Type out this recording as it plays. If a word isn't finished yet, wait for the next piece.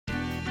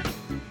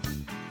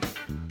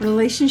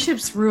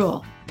Relationships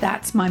rule.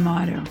 That's my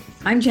motto.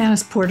 I'm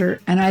Janice Porter,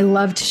 and I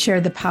love to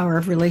share the power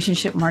of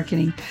relationship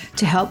marketing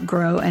to help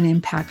grow and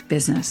impact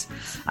business.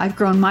 I've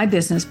grown my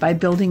business by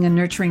building and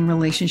nurturing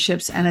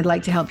relationships, and I'd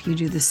like to help you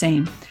do the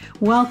same.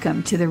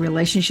 Welcome to the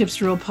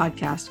Relationships Rule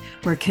podcast,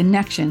 where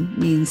connection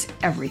means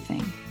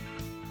everything.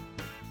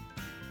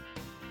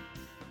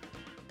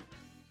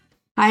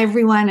 Hi,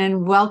 everyone,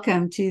 and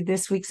welcome to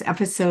this week's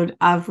episode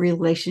of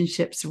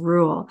Relationships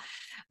Rule.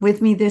 With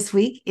me this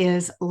week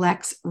is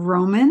Lex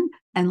Roman,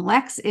 and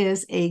Lex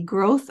is a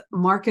growth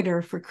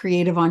marketer for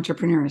creative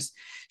entrepreneurs.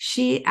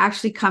 She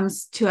actually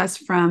comes to us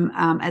from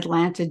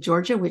Atlanta,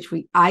 Georgia, which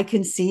I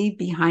can see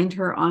behind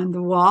her on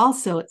the wall.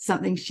 So it's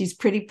something she's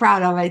pretty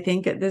proud of, I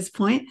think, at this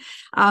point.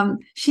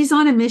 She's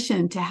on a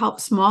mission to help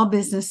small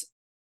business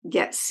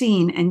get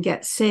seen and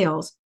get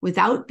sales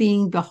without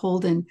being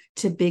beholden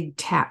to big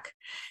tech.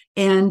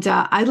 And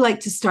I'd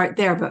like to start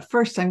there, but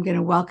first I'm going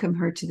to welcome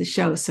her to the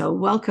show. So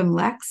welcome,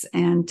 Lex,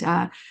 and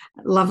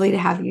lovely to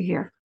have you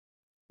here.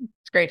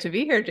 It's great to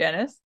be here,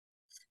 Janice.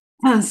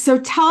 So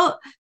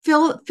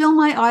fill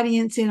my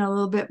audience in a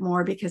little bit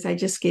more, because I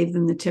just gave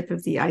them the tip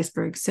of the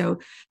iceberg. So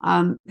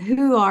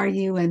who are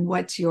you, and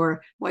what's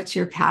your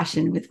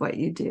passion with what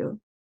you do?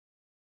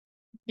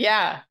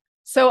 Yeah.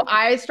 So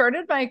I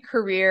started my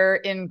career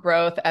in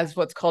growth as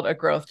what's called a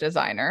growth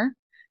designer.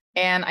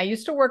 And I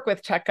used to work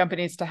with tech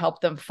companies to help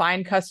them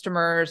find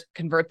customers,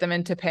 convert them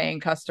into paying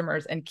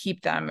customers, and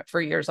keep them for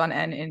years on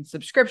end in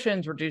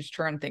subscriptions, reduce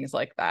churn, things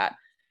like that.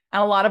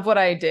 And a lot of what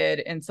I did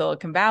in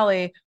Silicon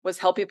Valley was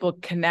help people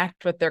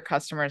connect with their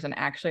customers and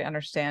actually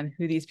understand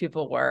who these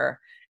people were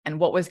and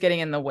what was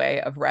getting in the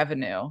way of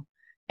revenue.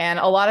 And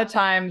a lot of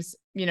times,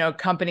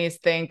 companies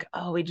think,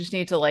 oh, we just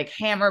need to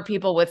hammer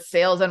people with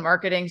sales and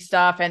marketing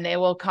stuff, and they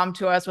will come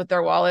to us with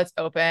their wallets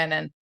open.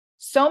 And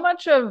so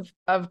much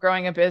of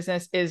growing a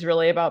business is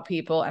really about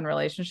people and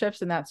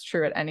relationships, and that's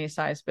true at any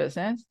size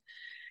business.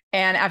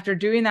 And after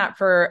doing that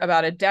for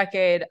about a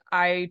decade,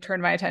 I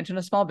turned my attention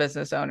to small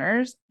business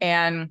owners.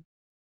 And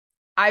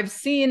I've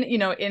seen,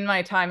 in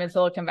my time in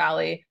Silicon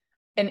Valley,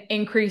 an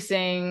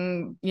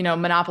increasing,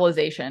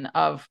 monopolization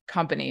of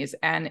companies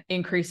and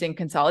increasing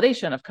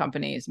consolidation of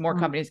companies, more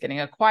companies getting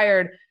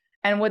acquired.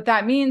 And what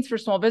that means for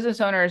small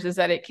business owners is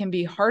that it can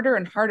be harder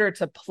and harder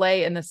to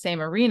play in the same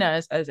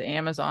arenas as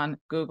Amazon,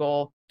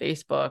 Google,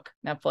 Facebook,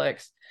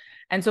 Netflix.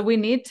 And so we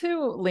need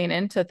to lean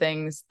into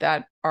things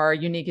that are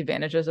unique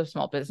advantages of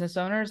small business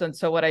owners. And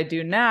so what I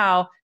do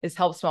now is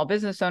help small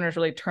business owners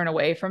really turn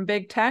away from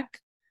big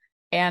tech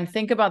and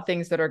think about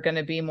things that are going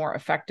to be more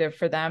effective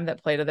for them,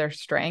 that play to their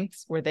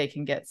strengths, where they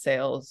can get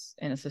sales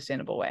in a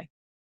sustainable way.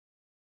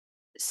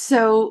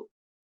 So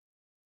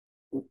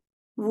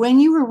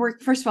when you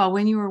were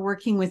when you were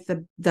working with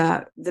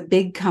the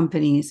big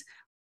companies,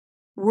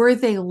 were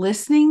they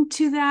listening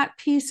to that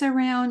piece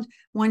around,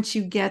 once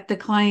you get the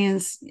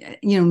clients,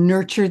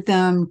 nurture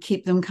them,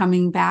 keep them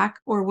coming back,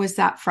 or was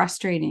that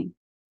frustrating?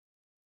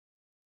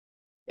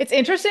 It's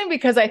interesting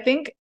because I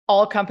think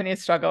all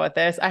companies struggle with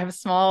this. I have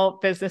small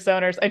business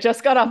owners. I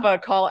just got off a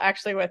call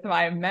actually with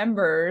my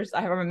members.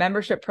 I have a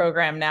membership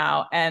program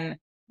now, and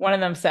one of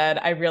them said,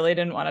 I really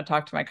didn't want to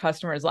talk to my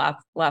customers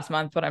last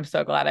month, but I'm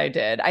so glad I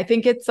did. I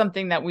think it's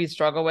something that we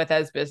struggle with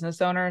as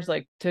business owners.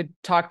 To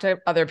talk to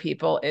other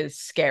people is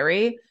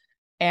scary.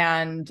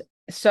 And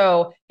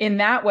so in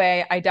that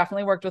way, I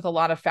definitely worked with a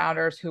lot of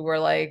founders who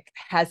were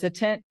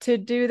hesitant to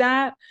do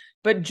that,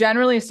 but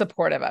generally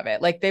supportive of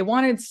it. They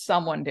wanted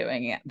someone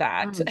doing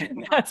that.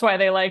 Mm-hmm. That's why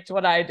they liked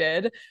what I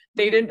did.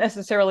 They didn't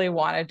necessarily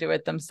want to do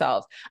it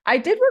themselves. I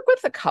did work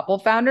with a couple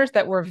founders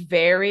that were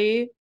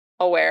very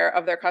aware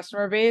of their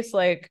customer base,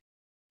 like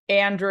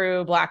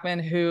Andrew Blackman,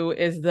 who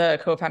is the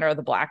co-founder of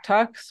the Black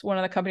Tux, one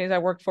of the companies I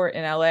worked for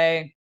in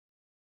LA.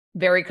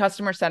 Very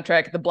customer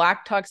centric. The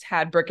Black Tux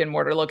had brick and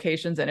mortar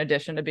locations in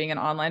addition to being an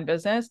online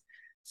business.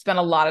 Spent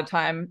a lot of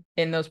time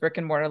in those brick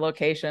and mortar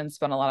locations,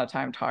 spent a lot of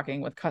time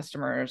talking with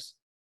customers.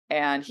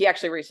 And he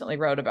actually recently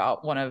wrote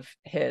about one of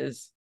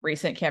his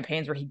recent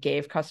campaigns where he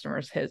gave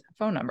customers his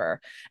phone number.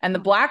 And the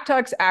Black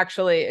Tux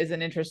actually is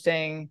an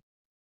interesting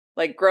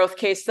growth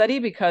case study,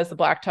 because the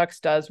Black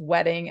Tux does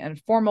wedding and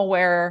formal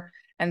wear.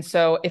 And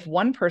so if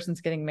one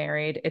person's getting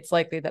married, it's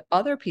likely that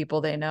other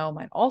people they know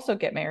might also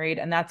get married.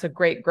 And that's a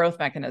great growth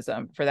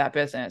mechanism for that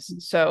business.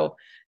 So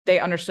they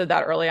understood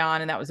that early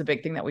on. And that was a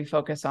big thing that we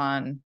focus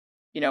on.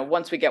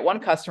 Once we get one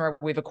customer,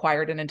 we've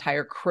acquired an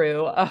entire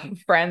crew of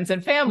friends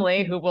and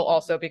family who will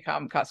also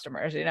become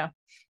customers,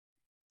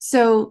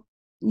 So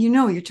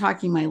you're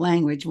talking my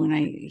language when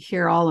I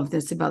hear all of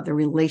this about the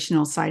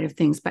relational side of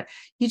things, but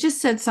you just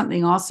said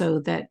something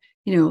also that,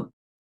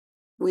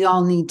 we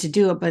all need to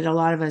do it, but a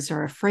lot of us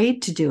are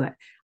afraid to do it.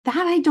 That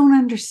I don't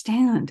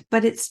understand,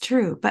 but it's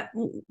true. But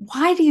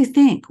why do you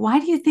think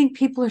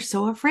people are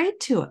so afraid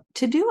to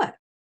do it?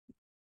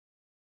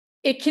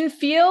 It can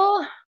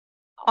feel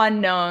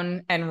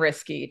unknown and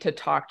risky to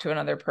talk to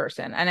another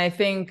person. And I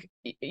think,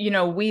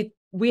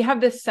 we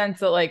have this sense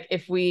that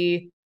if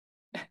we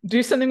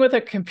do something with a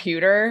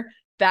computer,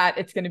 that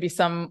it's going to be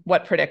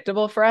somewhat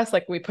predictable for us.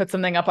 Like we put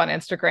something up on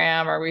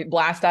Instagram or we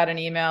blast out an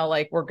email,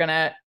 like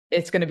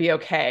it's going to be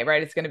okay,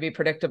 right? It's going to be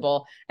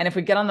predictable. And if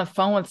we get on the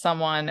phone with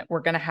someone,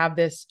 we're going to have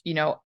this,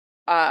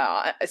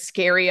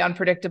 scary,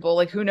 unpredictable,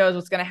 like who knows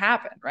what's going to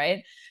happen,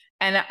 right?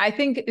 And I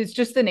think it's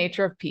just the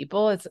nature of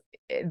people.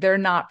 They're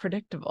not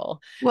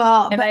predictable.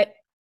 Well, And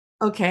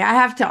okay, I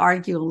have to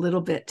argue a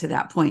little bit to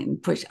that point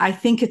and push. I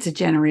think it's a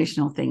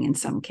generational thing in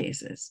some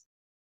cases.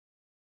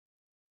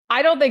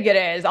 I don't think it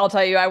is. I'll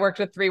tell you, I worked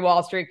with 3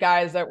 Wall Street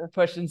guys that were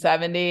pushing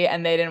 70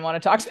 and they didn't want to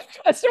talk to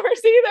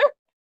customers either.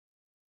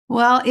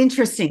 Well,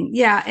 interesting.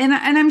 Yeah. And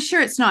I'm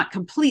sure it's not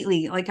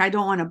completely, like, I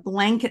don't want to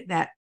blanket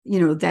that,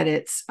 that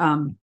it's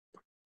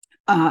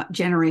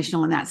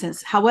generational in that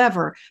sense.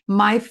 However,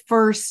 my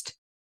first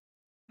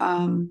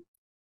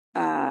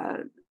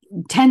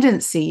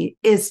tendency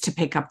is to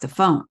pick up the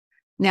phone.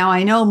 Now,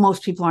 I know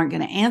most people aren't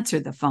going to answer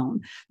the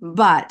phone,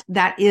 but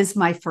that is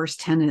my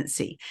first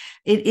tendency.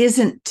 It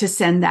isn't to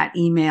send that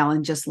email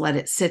and just let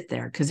it sit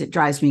there, because it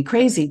drives me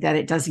crazy that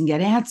it doesn't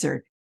get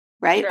answered,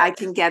 right? Sure. I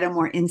can get a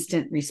more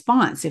instant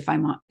response if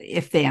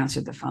they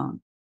answer the phone.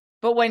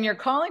 But when you're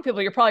calling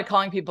people, you're probably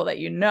calling people that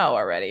you know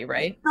already,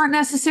 right? Not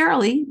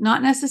necessarily.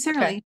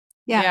 Okay.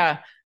 Yeah. Yeah.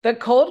 The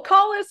cold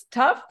call is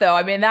tough though.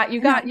 I mean,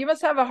 you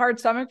must have a hard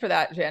stomach for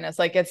that, Janice.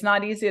 Like it's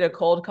not easy to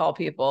cold call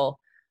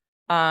people.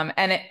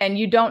 And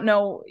you don't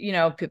know,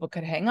 people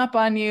could hang up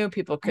on you,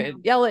 people could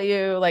yell at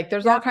you. Like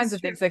there's all kinds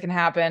of things that can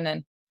happen.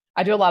 And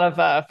I do a lot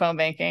of phone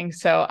banking,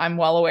 so I'm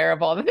well aware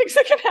of all the things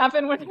that can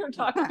happen when you're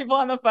talking to people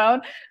on the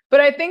phone.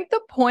 But I think the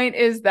point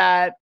is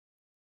that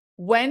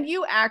when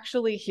you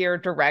actually hear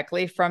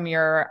directly from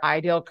your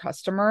ideal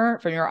customer,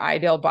 from your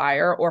ideal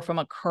buyer, or from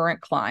a current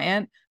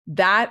client,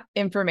 that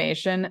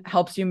information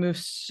helps you move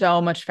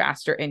so much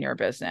faster in your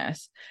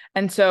business.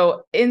 And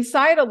so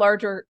inside a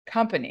larger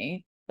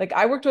company, like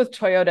I worked with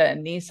Toyota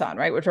and Nissan,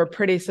 right, which are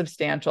pretty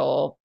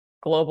substantial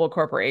global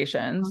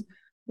corporations.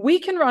 Mm-hmm. We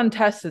can run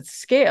tests at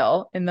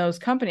scale in those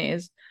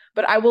companies,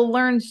 but I will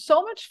learn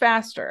so much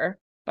faster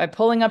by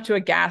pulling up to a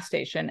gas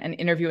station and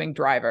interviewing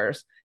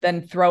drivers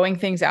than throwing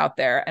things out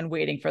there and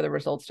waiting for the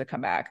results to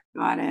come back.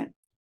 Got it.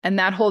 And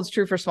that holds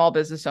true for small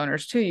business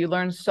owners too. You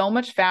learn so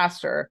much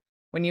faster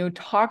when you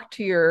talk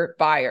to your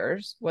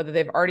buyers, whether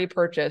they've already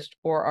purchased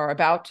or are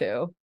about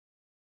to,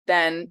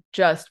 than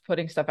just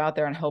putting stuff out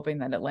there and hoping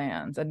that it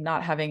lands and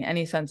not having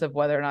any sense of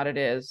whether or not it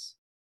is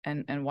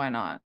and why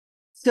not.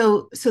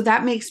 So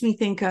that makes me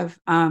think of,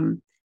 that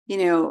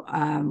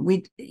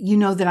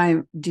I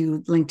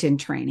do LinkedIn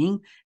training,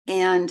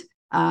 and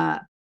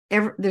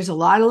there's a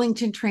lot of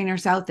LinkedIn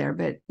trainers out there,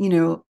 but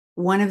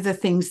one of the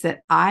things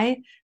that I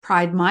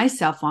pride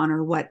myself on,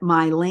 or what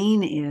my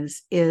lane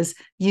is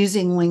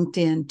using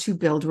LinkedIn to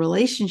build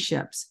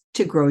relationships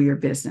to grow your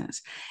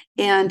business.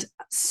 And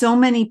so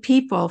many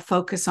people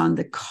focus on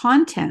the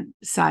content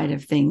side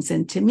of things.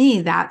 And to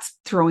me, that's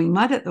throwing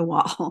mud at the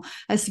wall,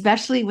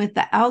 especially with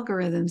the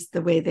algorithms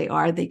the way they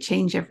are. They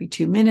change every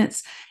 2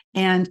 minutes.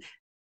 And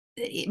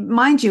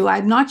mind you,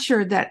 I'm not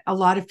sure that a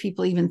lot of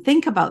people even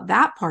think about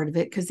that part of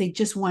it, because they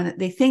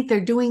think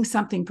they're doing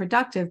something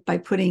productive by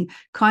putting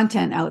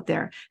content out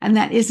there. And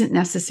that isn't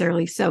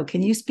necessarily so.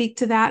 Can you speak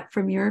to that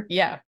from your?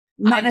 Yeah,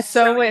 I'm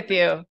so with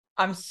you.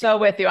 I'm so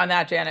with you on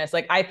that, Janice.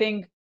 Like, I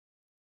think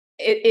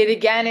it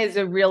again is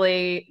a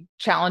really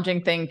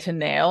challenging thing to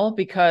nail,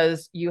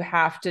 because you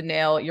have to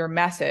nail your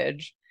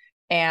message.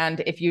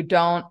 And if you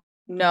don't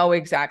know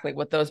exactly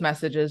what those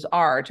messages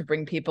are to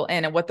bring people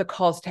in and what the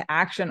calls to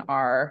action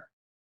are,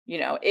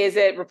 is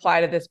it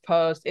reply to this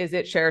post? Is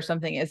it share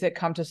something? Is it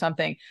come to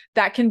something?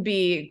 That can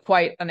be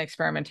quite an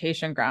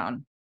experimentation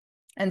ground.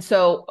 And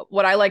so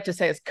what I like to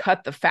say is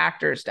cut the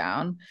factors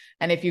down.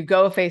 And if you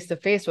go face to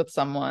face with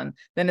someone,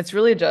 then it's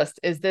really just,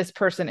 is this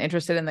person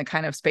interested in the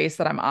kind of space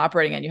that I'm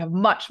operating in? You have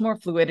much more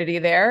fluidity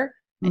there.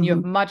 And you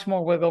have much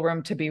more wiggle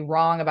room to be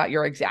wrong about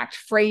your exact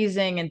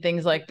phrasing and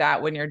things like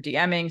that when you're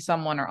DMing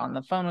someone or on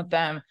the phone with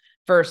them,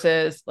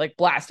 versus like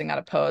blasting out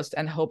a post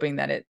and hoping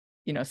that it,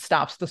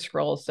 stops the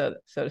scroll, so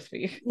to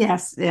speak.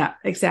 Yes. Yeah,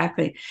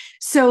 exactly.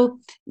 So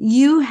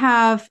you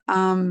have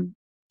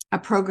a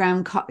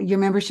program your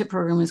membership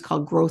program is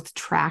called Growth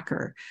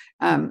Tracker,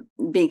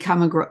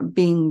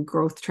 being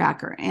Growth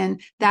Tracker.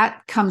 And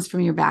that comes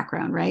from your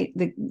background, right?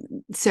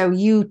 So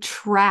you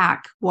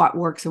track what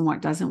works and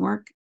what doesn't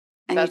work.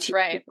 And that's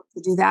right.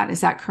 To do that.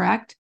 Is that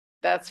correct?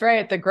 That's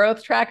right. The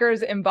growth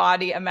trackers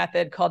embody a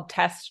method called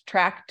test,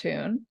 track,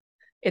 tune.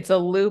 It's a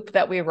loop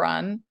that we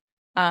run.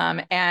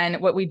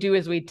 And what we do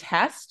is we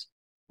test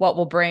what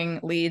will bring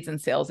leads and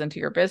sales into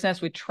your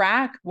business. We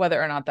track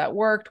whether or not that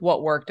worked,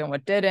 what worked and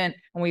what didn't,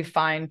 and we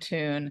fine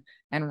tune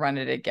and run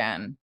it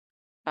again.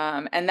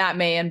 And that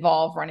may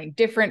involve running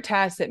different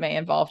tests. It may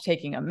involve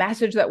taking a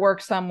message that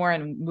works somewhere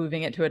and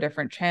moving it to a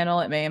different channel.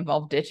 It may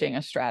involve ditching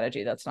a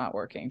strategy that's not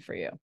working for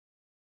you.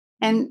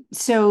 And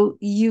so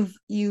you've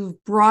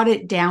brought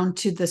it down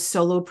to the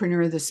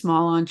solopreneur, the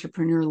small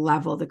entrepreneur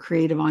level, the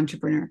creative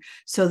entrepreneur,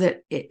 so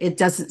that it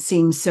doesn't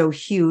seem so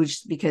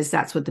huge, because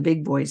that's what the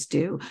big boys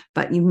do.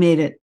 But you made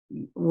it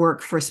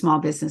work for small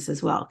business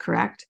as well,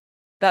 correct?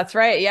 That's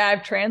right. Yeah,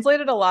 I've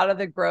translated a lot of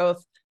the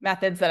growth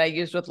methods that I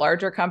used with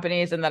larger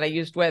companies and that I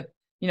used with,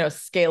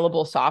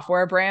 scalable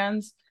software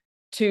brands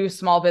to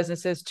small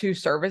businesses, to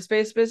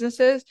service-based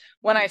businesses.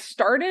 When I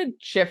started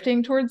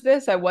shifting towards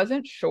this, I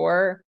wasn't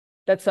sure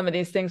that some of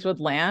these things would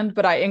land,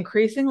 but I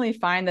increasingly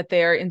find that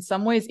they're in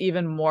some ways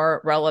even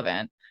more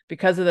relevant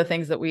because of the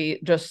things that we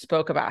just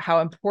spoke about,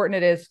 how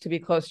important it is to be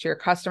close to your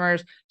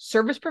customers.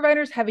 Service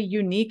providers have a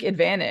unique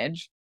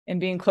advantage in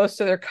being close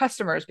to their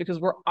customers because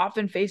we're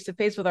often face to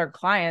face with our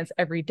clients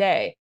every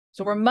day.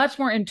 So we're much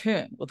more in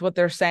tune with what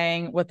they're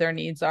saying, what their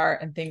needs are,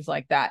 and things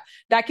like that.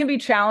 That can be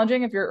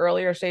challenging if you're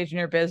earlier stage in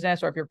your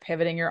business or if you're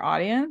pivoting your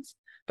audience.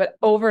 But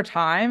over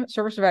time,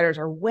 service providers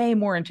are way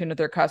more in tune with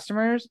their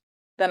customers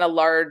than a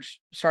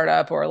large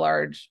startup or a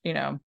large,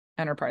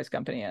 enterprise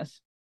company is.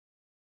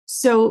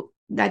 So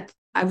that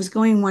I was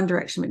going one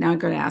direction, but now I'm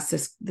going to ask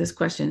this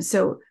question.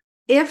 So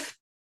if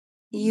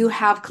you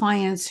have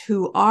clients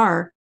who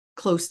are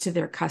close to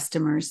their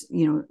customers,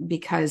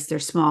 because they're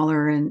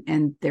smaller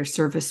and they're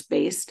service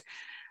based,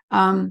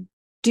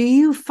 do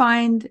you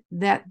find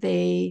that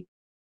they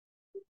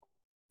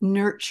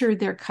nurture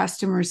their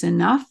customers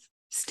enough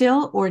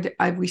still, or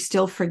are we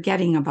still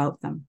forgetting about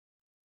them?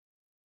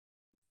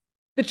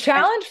 The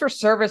challenge for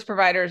service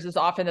providers is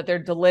often that they're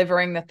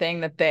delivering the thing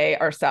that they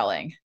are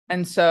selling.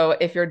 And so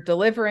if you're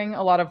delivering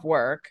a lot of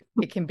work,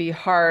 it can be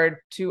hard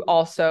to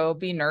also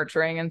be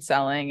nurturing and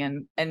selling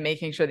and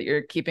making sure that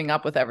you're keeping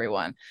up with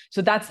everyone.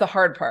 So that's the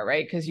hard part,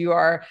 right? Because you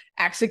are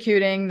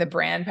executing the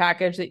brand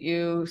package that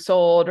you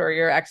sold, or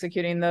you're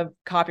executing the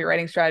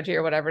copywriting strategy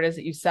or whatever it is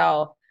that you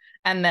sell.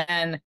 And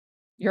then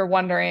you're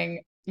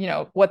wondering,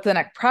 what the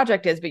next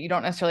project is, but you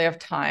don't necessarily have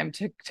time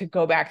to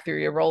go back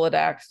through your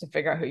Rolodex to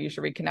figure out who you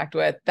should reconnect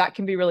with. That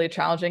can be really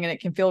challenging, and it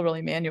can feel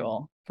really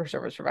manual for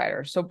service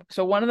providers.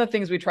 So one of the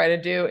things we try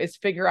to do is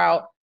figure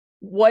out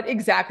what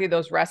exactly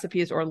those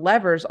recipes or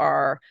levers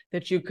are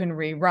that you can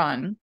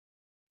rerun.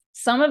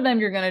 Some of them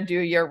you're going to do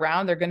year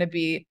round. They're going to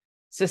be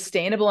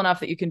sustainable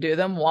enough that you can do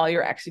them while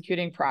you're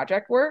executing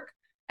project work.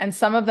 And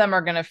some of them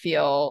are going to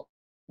feel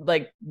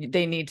like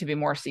they need to be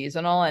more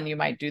seasonal, and you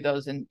might do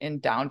those in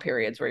down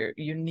periods where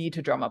you need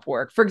to drum up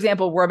work. For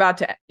example, we're about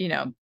to,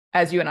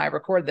 as you and I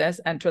record this,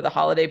 enter the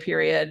holiday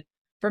period.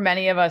 For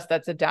many of us,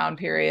 that's a down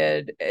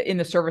period in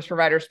the service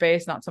provider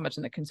space, not so much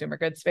in the consumer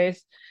goods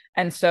space.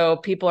 And so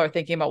people are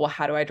thinking about, well,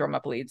 how do I drum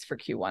up leads for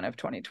Q1 of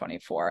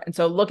 2024? And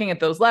so looking at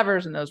those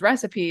levers and those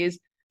recipes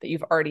that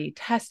you've already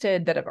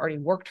tested, that have already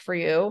worked for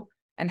you,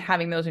 and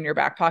having those in your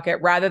back pocket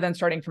rather than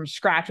starting from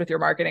scratch with your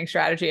marketing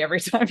strategy every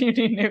time you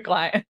need new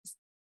clients.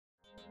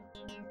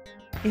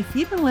 If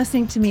you've been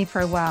listening to me for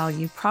a while,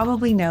 you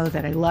probably know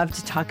that I love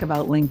to talk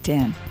about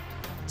LinkedIn.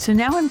 So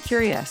now I'm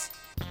curious,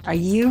 are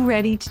you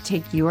ready to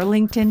take your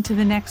LinkedIn to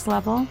the next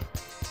level?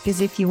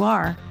 Because if you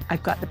are,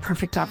 I've got the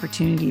perfect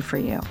opportunity for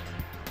you.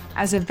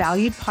 As a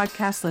valued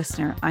podcast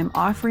listener, I'm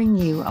offering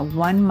you a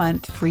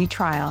 1-month free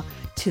trial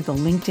to the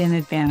LinkedIn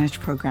Advantage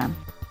program.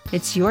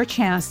 It's your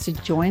chance to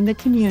join the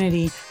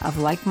community of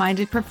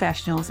like-minded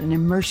professionals and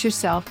immerse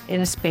yourself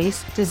in a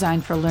space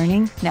designed for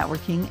learning,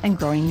 networking, and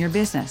growing your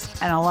business,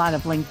 and a lot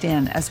of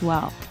LinkedIn as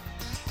well.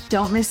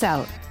 Don't miss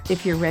out.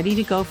 If you're ready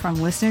to go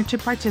from listener to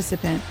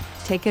participant,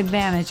 take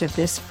advantage of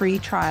this free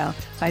trial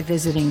by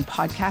visiting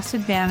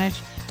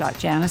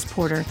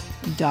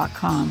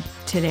podcastadvantage.janiceporter.com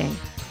today.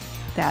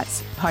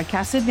 That's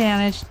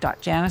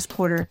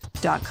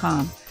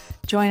podcastadvantage.janiceporter.com.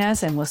 Join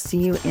us and we'll see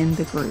you in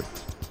the group.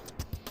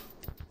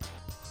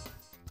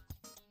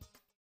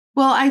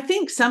 Well, I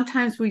think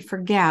sometimes we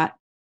forget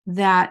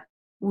that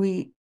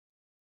we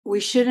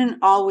shouldn't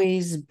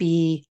always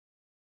be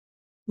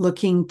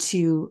looking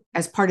to,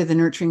 as part of the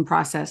nurturing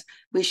process,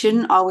 we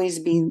shouldn't always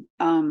be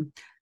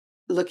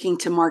looking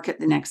to market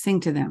the next thing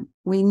to them.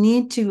 We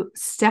need to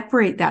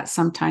separate that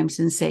sometimes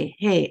and say,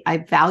 hey, I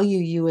value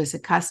you as a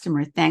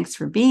customer. Thanks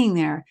for being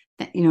there.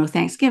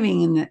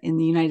 Thanksgiving in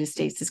the United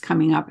States is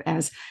coming up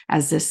as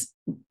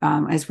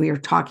we are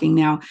talking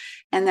now.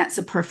 And that's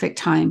a perfect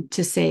time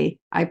to say,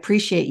 I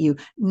appreciate you,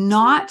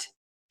 not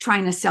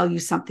trying to sell you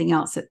something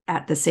else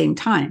at the same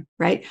time,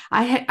 right?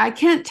 I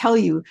can't tell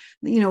you,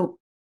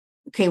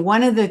 okay,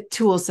 one of the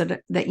tools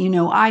that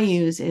I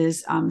use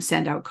is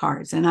send out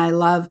cards, and I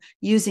love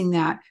using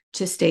that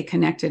to stay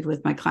connected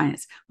with my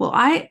clients. Well,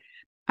 I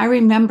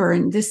remember,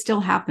 and this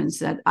still happens,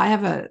 that I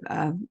have a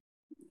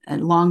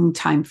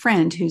longtime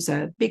friend who's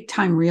a big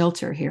time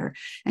realtor here,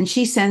 and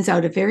she sends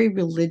out a very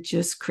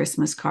religious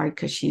Christmas card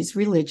because she's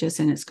religious,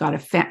 and it's got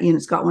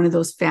it's got one of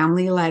those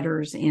family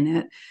letters in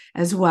it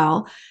as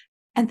well,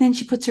 and then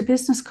she puts her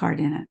business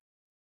card in it.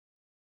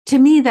 To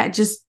me, that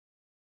just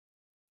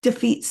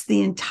defeats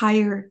the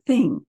entire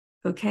thing,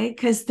 okay?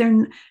 Because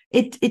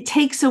it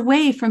takes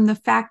away from the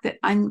fact that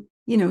I'm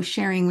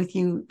sharing with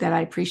you that I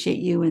appreciate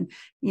you, and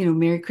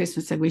Merry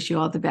Christmas, I wish you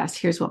all the best,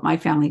 here's what my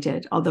family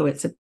did, although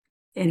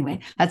anyway,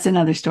 that's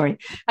another story.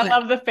 I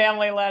love the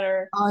family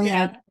letter. Oh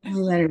yeah,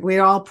 family letter.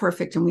 We're all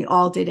perfect and we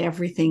all did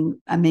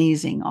everything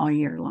amazing all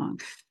year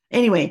long.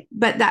 anyway,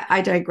 but that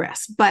I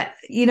digress. But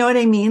you know what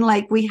I mean?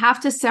 Like we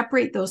have to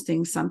separate those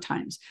things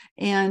sometimes.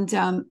 And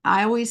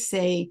I always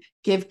say,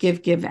 give,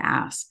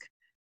 ask.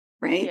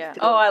 Right. Yeah. So,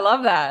 Oh, I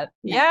love that.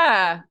 yeah.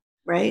 Yeah.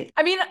 Right.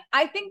 I mean,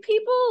 I think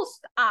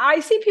I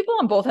see people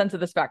on both ends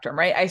of the spectrum,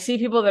 right? I see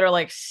people that are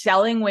like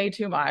selling way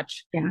too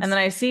much. And Yes. then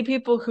I see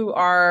people who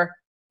are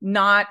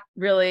not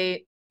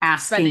really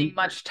spending Asking.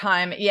 much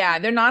time. Yeah,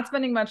 they're not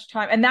spending much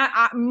time. And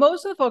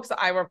most of the folks that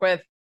I work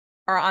with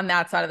are on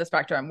that side of the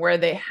spectrum where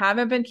they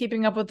haven't been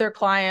keeping up with their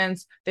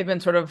clients. They've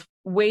been sort of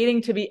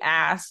waiting to be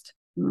asked,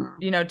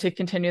 to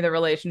continue the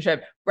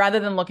relationship rather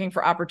than looking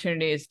for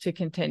opportunities to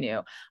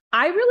continue.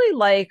 I really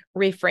like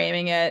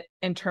reframing it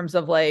in terms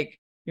of like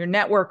your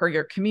network or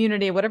your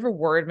community, whatever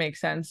word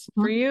makes sense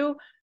for you,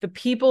 the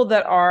people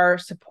that are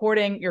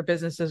supporting your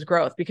business's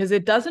growth, because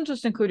it doesn't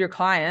just include your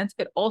clients,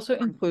 it also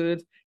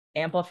includes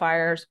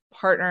amplifiers,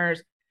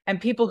 partners, and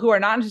people who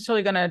are not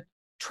necessarily going to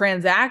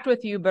transact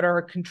with you, but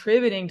are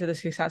contributing to the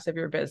success of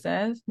your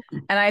business.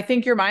 And I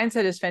think your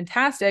mindset is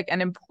fantastic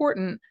and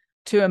important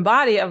to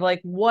embody of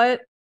like,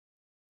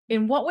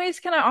 in what ways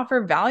can I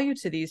offer value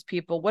to these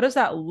people? What does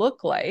that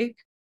look like?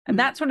 And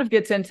that sort of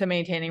gets into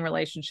maintaining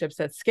relationships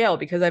at scale,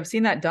 because I've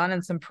seen that done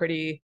in some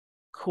pretty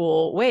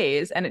cool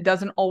ways. And it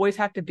doesn't always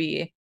have to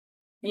be,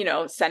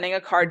 sending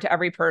a card to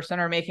every person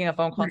or making a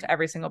phone call to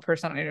every single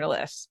person on your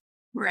list.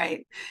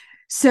 Right.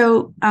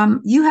 So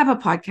you have a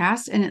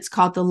podcast and it's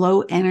called the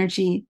Low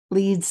Energy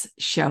Leads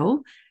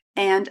Show.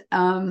 And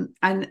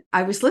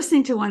I was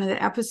listening to one of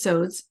the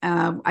episodes.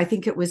 I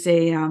think it was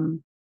a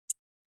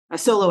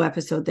solo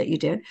episode that you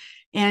did.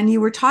 And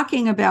you were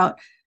talking about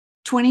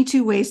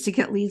 22 ways to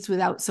get leads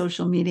without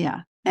social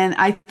media. And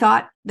I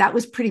thought that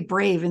was pretty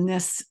brave in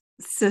this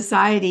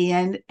society.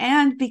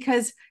 And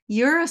because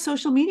you're a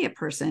social media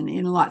person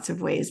in lots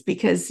of ways,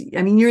 because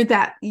I mean, you're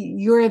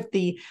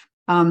the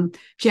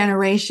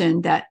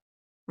generation that,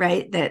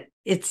 right, that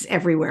it's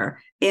everywhere.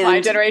 And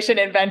my generation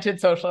invented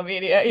social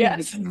media.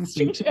 Yes.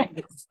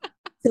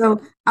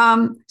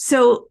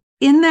 So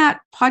in that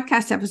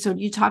podcast episode,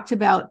 you talked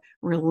about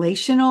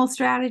relational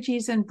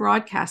strategies and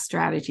broadcast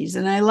strategies.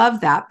 And I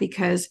love that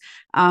because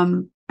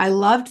I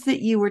loved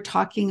that you were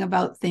talking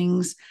about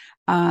things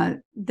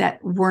that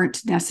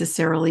weren't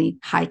necessarily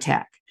high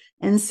tech.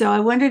 And so I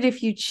wondered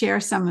if you'd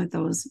share some of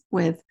those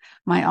with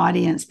my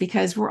audience,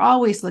 because we're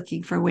always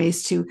looking for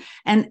ways to,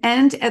 and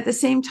at the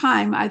same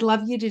time, I'd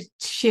love you to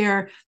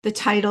share the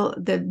title,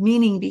 the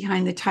meaning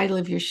behind the title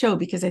of your show,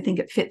 because I think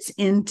it fits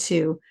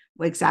into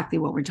exactly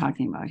what we're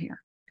talking about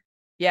here.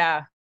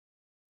 Yeah.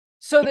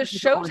 So the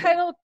show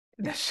title,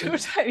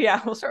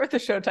 yeah, we'll start with the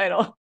show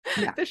title.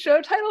 Yeah. The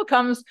show title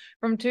comes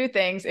from two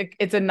things.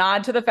 It's a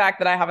nod to the fact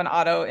that I have an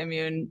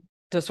autoimmune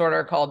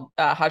disorder called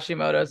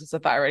Hashimoto's. It's a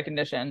thyroid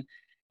condition.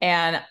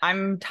 And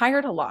I'm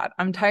tired a lot.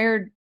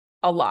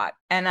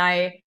 And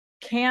I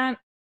can't,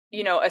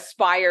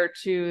 aspire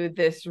to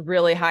this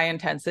really high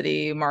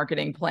intensity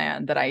marketing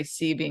plan that I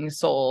see being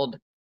sold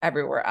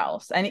everywhere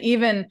else. And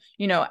even,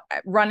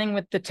 running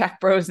with the tech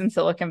bros in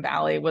Silicon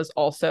Valley was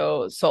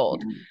also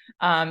sold,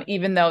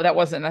 even though that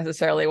wasn't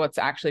necessarily what's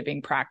actually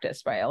being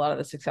practiced by a lot of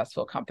the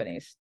successful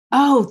companies.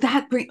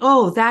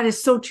 That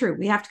is so true.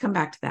 We have to come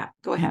back to that.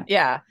 Go ahead.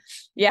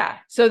 Yeah.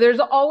 So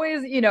there's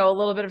always, a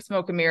little bit of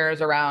smoke and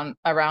mirrors around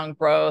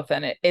growth.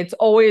 And it's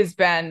always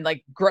been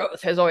like,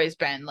 growth has always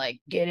been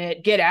like,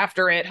 get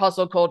after it,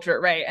 hustle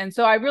culture. Right. And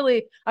so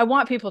I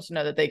want people to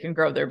know that they can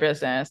grow their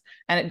business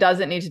and it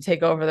doesn't need to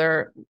take over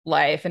their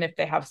life. And if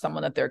they have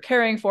someone that they're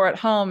caring for at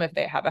home, if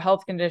they have a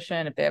health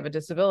condition, if they have a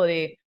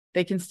disability,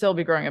 they can still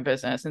be growing a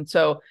business. And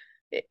so,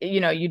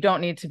 you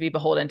don't need to be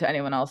beholden to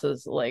anyone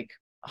else's like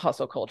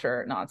hustle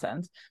culture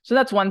nonsense. So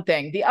that's one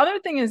thing. The other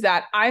thing is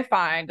that I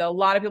find that a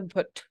lot of people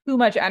put too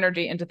much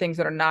energy into things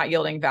that are not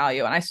yielding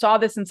value. And I saw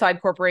this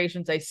inside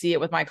corporations. I see it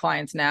with my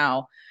clients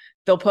now.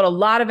 They'll put a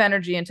lot of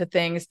energy into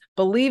things,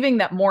 believing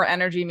that more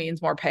energy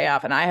means more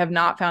payoff. And I have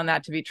not found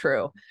that to be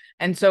true.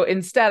 And so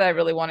instead, I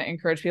really want to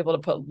encourage people to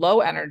put low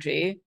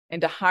energy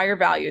into higher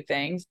value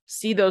things,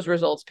 see those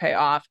results pay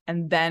off,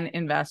 and then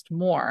invest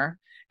more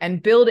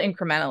and build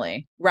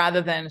incrementally rather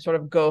than sort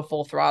of go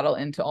full throttle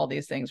into all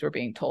these things we're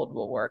being told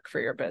will work for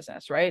your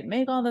business, right?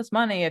 Make all this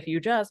money if you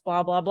just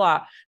blah, blah,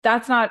 blah.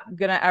 That's not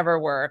going to ever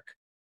work.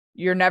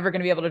 You're never going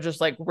to be able to just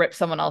like rip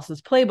someone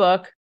else's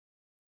playbook.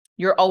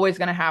 You're always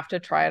going to have to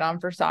try it on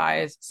for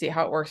size, see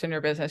how it works in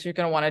your business. You're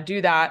going to want to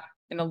do that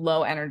in a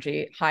low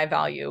energy, high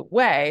value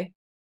way.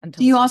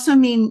 Do you also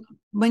mean,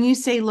 when you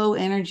say low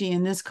energy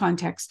in this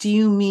context, do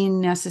you mean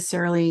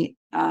necessarily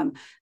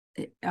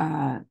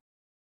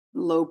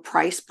low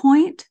price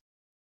point?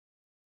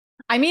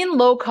 I mean,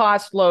 low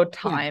cost, low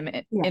time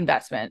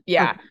investment.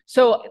 Yeah. Okay.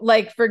 So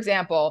like, for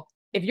example,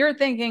 if you're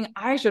thinking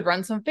I should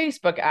run some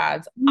Facebook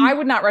ads, I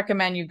would not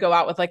recommend you go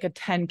out with like a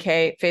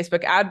 10K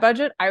Facebook ad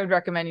budget. I would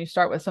recommend you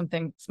start with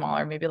something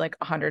smaller, maybe like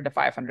 $100 to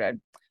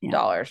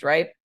 $500,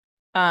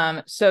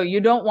 right? So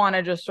you don't want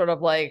to just sort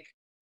of like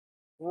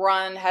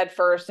run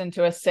headfirst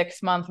into a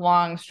 6-month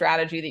long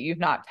strategy that you've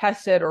not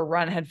tested, or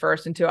run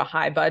headfirst into a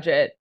high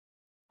budget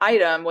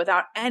item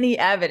without any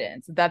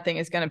evidence that that thing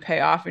is going to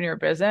pay off in your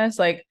business.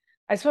 Like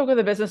I spoke with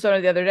a business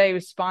owner the other day who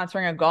was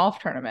sponsoring a golf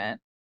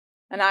tournament.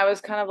 And I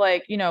was kind of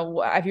like,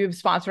 have you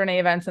sponsored any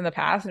events in the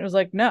past? And it was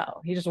like,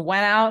 no, he just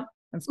went out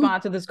and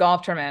sponsored this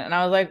golf tournament. And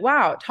I was like,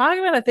 wow, talking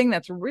about a thing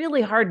that's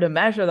really hard to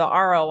measure the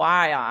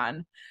ROI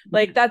on.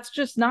 Like, that's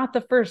just not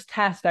the first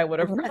test I would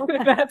have run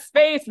in that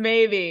space,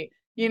 maybe,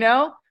 you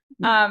know?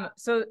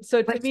 So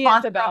to me,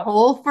 it's about a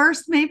hole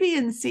first, maybe,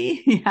 and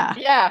see.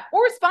 Yeah.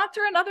 Or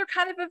sponsor another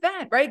kind of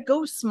event, right?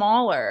 Go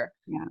smaller.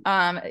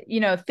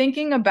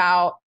 Thinking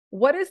about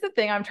what is the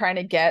thing I'm trying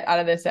to get out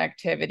of this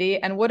activity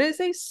and what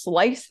is a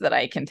slice that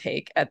I can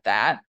take at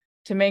that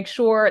to make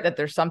sure that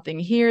there's something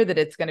here that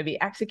it's going to be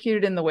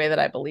executed in the way that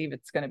I believe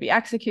it's going to be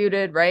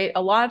executed, right?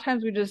 A lot of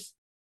times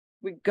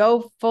we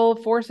go full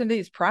force into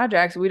these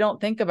projects. We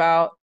don't think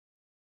about,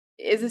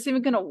 is this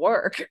even going to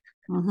work?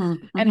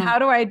 And how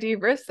do I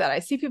de-risk that? I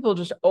see people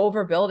just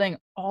overbuilding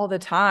all the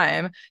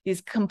time,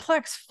 these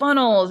complex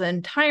funnels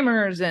and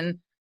timers and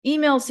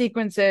email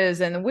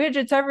sequences and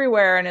widgets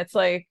everywhere. And it's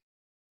like,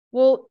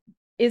 well,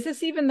 is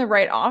this even the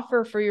right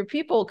offer for your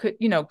people?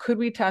 Could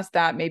we test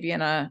that maybe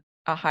in a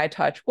high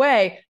touch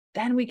way?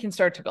 Then we can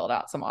start to build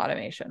out some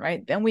automation,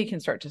 right? Then we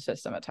can start to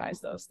systematize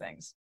those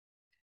things.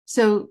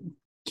 So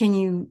can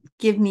you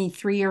give me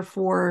 3 or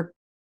 4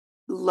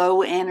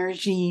 low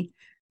energy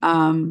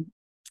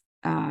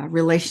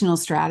relational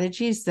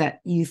strategies that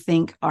you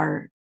think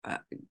are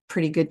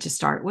pretty good to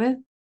start with?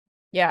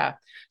 Yeah.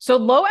 So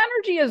low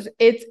energy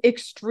it's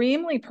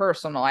extremely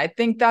personal. I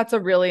think that's a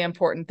really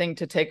important thing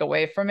to take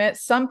away from it.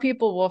 Some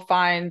people will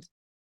find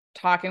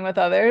talking with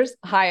others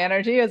high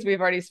energy, as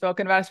we've already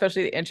spoken about,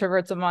 especially the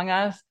introverts among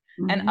us.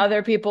 And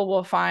other people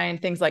will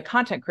find things like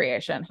content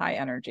creation high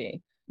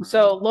energy.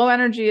 So low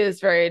energy is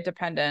very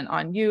dependent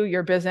on you,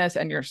 your business,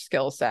 and your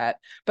skill set.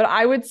 But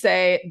I would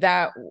say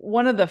that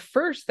one of the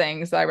first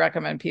things that I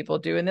recommend people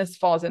do, and this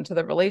falls into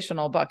the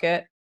relational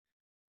bucket,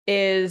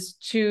 is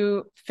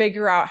to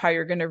figure out how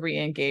you're going to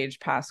re-engage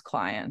past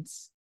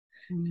clients.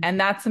 And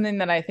that's something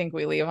that I think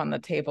we leave on the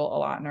table a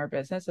lot in our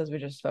business, as we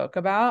just spoke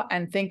about,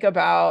 and think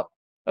about,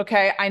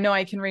 okay, I know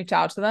I can reach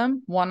out to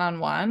them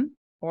one-on-one,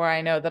 or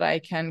I know that I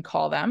can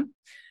call them,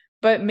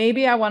 but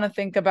maybe I want to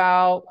think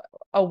about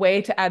a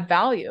way to add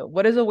value.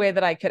 What is a way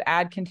that I could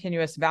add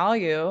continuous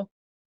value,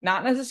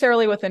 not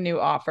necessarily with a new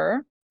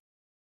offer,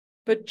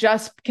 but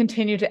just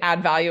continue to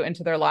add value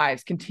into their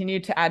lives,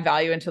 continue to add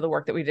value into the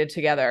work that we did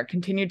together,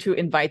 continue to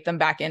invite them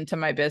back into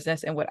my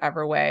business in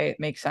whatever way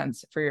makes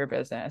sense for your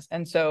business.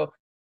 And so,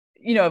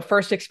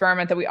 first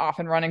experiment that we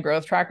often run in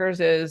growth trackers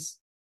is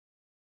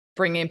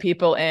bringing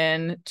people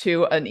in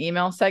to an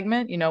email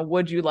segment.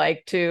 Would you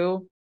like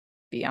to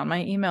be on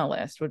my email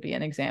list would be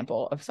an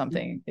example of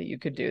something that you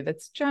could do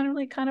that's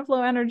generally kind of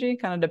low energy,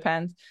 kind of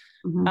depends.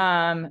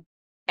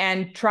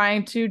 And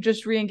trying to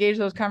just re-engage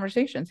those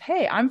conversations.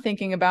 Hey, I'm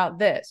thinking about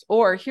this,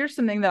 or here's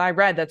something that I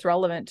read that's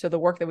relevant to the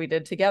work that we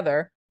did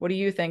together. What do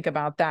you think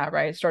about that?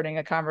 Right? Starting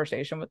a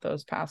conversation with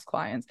those past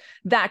clients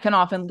that can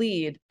often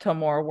lead to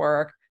more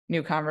work,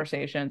 new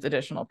conversations,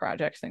 additional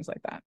projects, things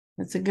like that.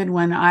 That's a good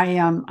one.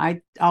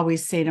 I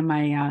always say to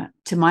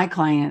my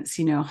clients,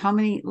 how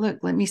many, look,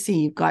 let me see,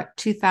 you've got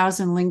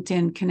 2,000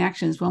 LinkedIn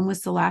connections. When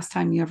was the last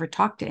time you ever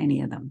talked to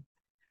any of them?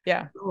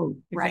 Yeah. Oh,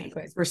 exactly.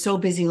 Right. We're so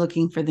busy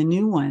looking for the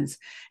new ones.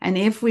 And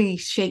if we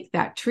shake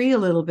that tree a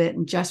little bit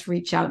and just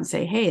reach out and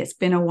say, hey, it's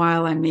been a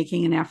while, I'm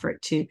making an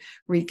effort to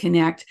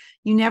reconnect.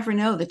 You never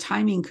know. The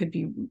timing could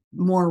be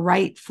more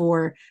right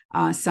for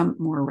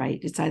more right.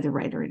 It's either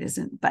right or it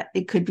isn't, but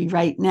it could be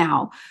right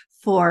now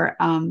for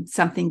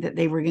something that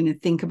they were going to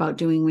think about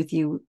doing with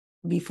you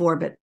before,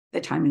 but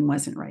the timing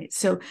wasn't right.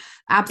 So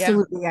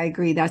absolutely, I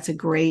agree. That's a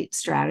great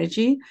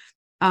strategy.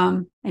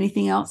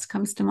 Anything else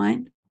comes to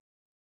mind?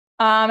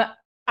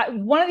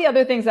 One of the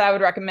other things that I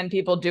would recommend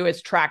people do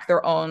is track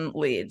their own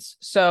leads.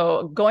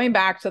 So going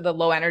back to the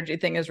low energy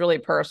thing is really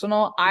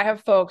personal. I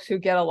have folks who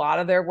get a lot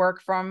of their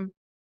work from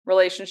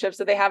relationships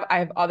that they have. I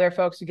have other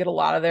folks who get a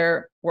lot of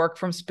their work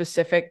from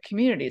specific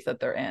communities that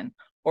they're in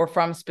or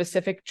from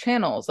specific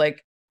channels.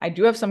 Like I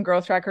do have some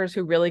growth trackers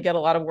who really get a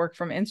lot of work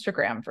from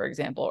Instagram, for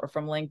example, or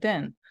from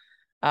LinkedIn.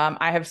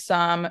 I have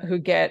some who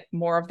get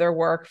more of their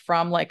work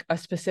from like a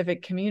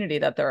specific community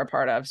that they're a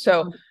part of.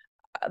 So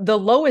the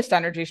lowest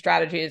energy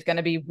strategy is going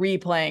to be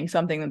replaying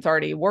something that's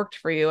already worked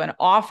for you. And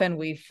often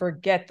we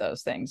forget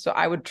those things. So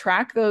I would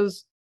track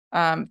those,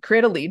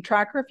 create a lead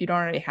tracker if you don't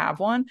already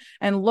have one,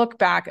 and look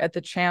back at the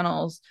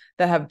channels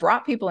that have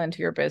brought people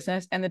into your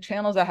business and the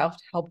channels that have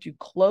helped you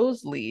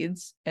close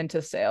leads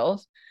into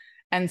sales,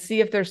 and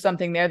see if there's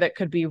something there that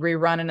could be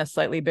rerun in a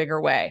slightly bigger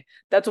way.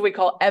 That's what we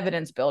call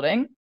evidence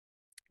building.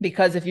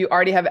 Because if you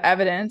already have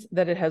evidence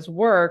that it has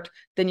worked,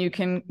 then you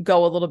can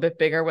go a little bit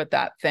bigger with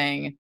that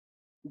thing.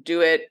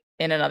 Do it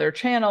in another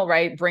channel,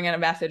 right? Bring in a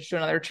message to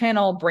another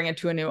channel, bring it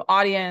to a new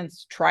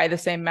audience, try the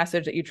same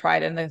message that you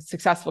tried in the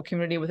successful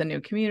community with a new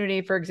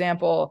community, for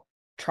example,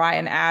 try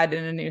an ad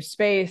in a new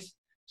space.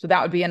 So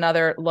that would be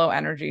another low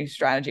energy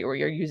strategy where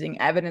you're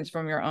using evidence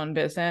from your own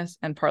business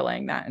and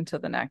parlaying that into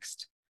the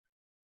next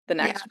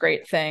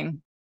great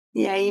thing.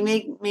 Yeah, you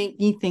make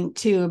me think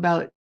too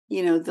about,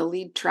 the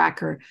lead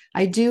tracker.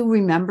 I do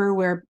remember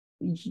where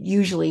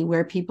usually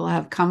where people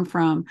have come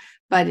from,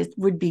 but it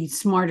would be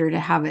smarter to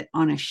have it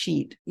on a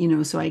sheet,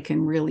 so I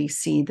can really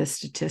see the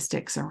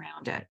statistics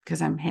around it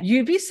because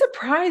You'd be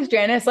surprised,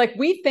 Janice. Like,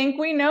 we think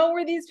we know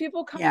where these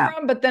people come yeah.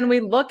 from, but then we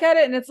look at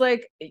it and it's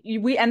like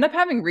we end up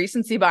having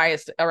recency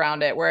bias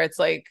around it, where it's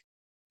like,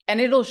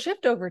 and it'll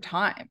shift over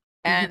time.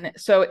 Mhm. And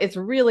so it's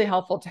really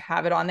helpful to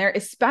have it on there,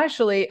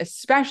 especially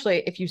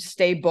if you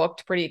stay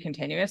booked pretty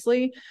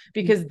continuously,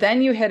 because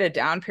then you hit a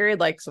down period,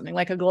 like something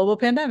like a global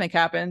pandemic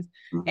happens,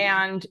 Mhm.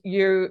 and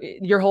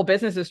your whole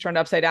business is turned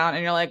upside down,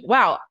 and you're like,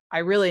 wow, I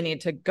really need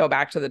to go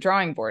back to the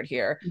drawing board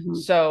here. Mhm.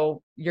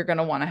 So you're going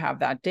to want to have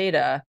that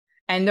data.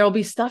 And there'll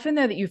be stuff in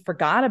there that you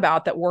forgot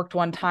about that worked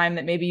one time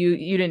that maybe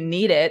you didn't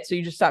need it, so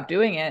you just stopped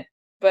doing it,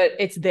 but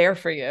it's there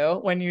for you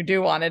when you do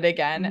want it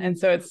again. And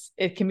so Mhm.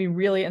 it can be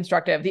really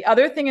instructive. The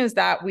other thing is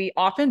that we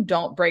often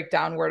don't break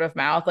down word of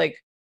mouth. Like,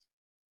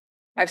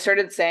 I've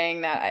started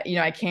saying that,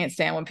 I can't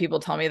stand when people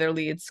tell me their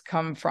leads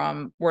come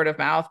from word of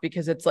mouth,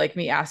 because it's like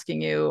me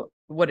asking you,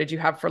 what did you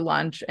have for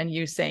lunch? And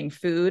you saying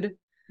food. It's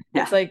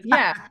Yeah. like,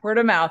 yeah, word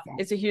of mouth. Yeah.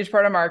 It's a huge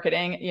part of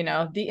marketing.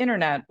 The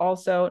internet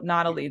also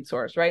not a lead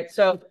source, right?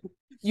 So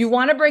you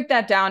want to break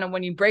that down. And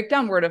when you break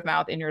down word of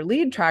mouth in your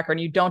lead tracker, and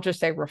you don't just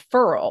say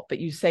referral, but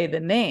you say the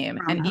name,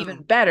 From and even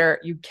whom? better,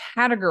 you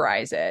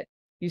categorize it.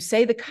 You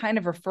say the kind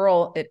of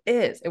referral it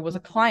is. It was a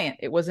client,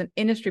 it was an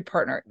industry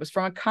partner, it was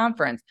from a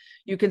conference.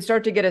 You can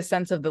start to get a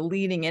sense of the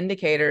leading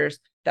indicators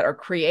that are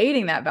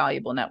creating that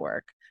valuable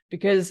network,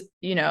 because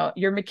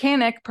your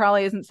mechanic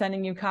probably isn't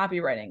sending you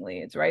copywriting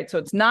leads, right? So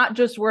it's not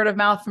just word of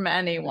mouth from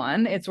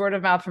anyone, it's word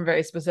of mouth from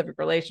very specific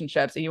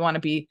relationships, and you want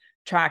to be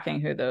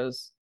tracking who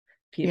those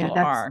Yeah, people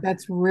that's are.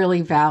 that's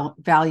really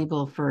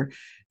valuable for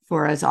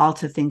us all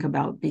to think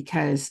about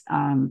because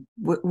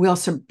we'll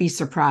be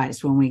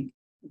surprised when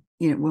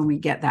we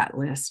get that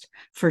list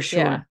for Yeah.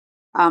 sure.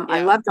 I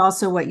Yeah. loved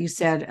also what you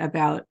said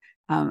about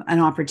an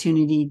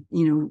opportunity,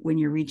 when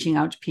you're reaching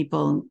out to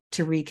people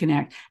to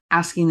reconnect,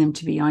 asking them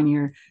to be on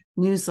your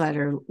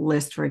newsletter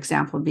list, for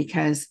example,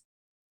 because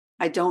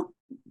I don't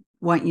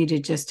want you to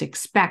just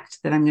expect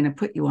that I'm going to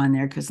put you on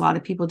there because a lot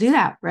of people do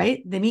that,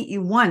 right? They meet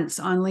you once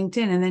on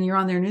LinkedIn and then you're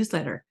on their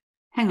newsletter.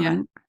 Hang Yeah.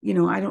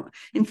 on, I don't.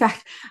 In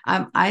fact,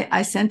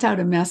 I sent out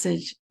a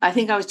message.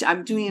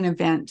 I'm doing an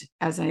event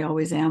as I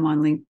always am on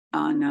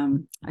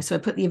LinkedIn. So I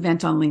put the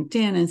event on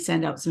LinkedIn and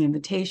send out some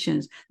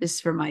invitations. This is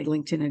for my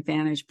LinkedIn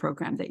Advantage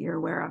program that you're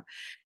aware of,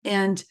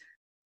 and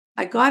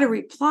I got a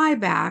reply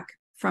back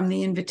from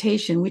the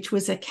invitation, which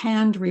was a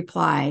canned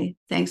reply.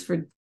 Thanks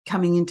for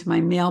coming into my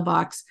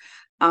mailbox.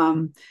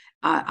 Um,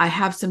 I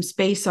have some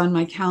space on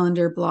my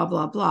calendar, blah,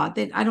 blah, blah.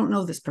 I don't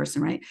know this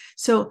person, right?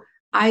 So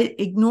I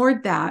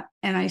ignored that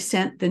and I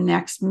sent the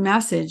next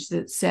message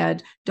that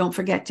said, don't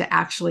forget to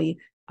actually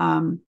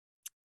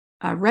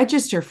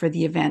register for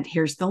the event.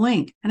 Here's the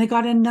link. And I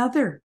got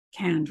another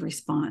canned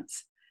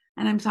response.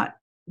 And I'm thought,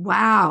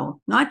 wow,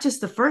 not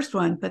just the first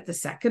one, but the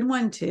second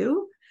one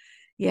too.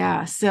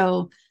 Yeah.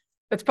 So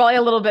It's probably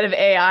a little bit of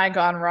AI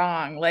gone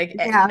wrong. Like,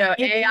 yeah,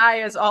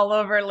 AI is all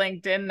over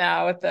LinkedIn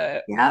now with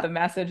the yeah,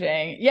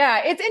 messaging.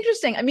 Yeah, it's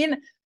interesting. I mean,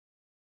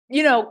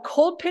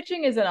 cold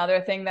pitching is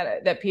another thing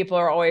that people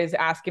are always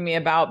asking me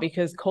about,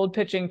 because cold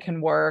pitching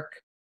can work.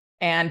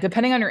 And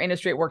depending on your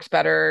industry, it works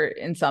better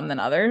in some than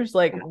others.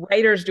 Like,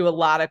 writers do a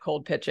lot of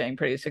cold pitching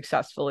pretty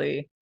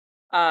successfully.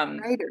 Um,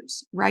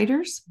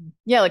 writers,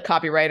 yeah, like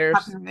copywriters,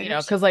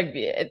 copywriters. because like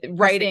the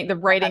writing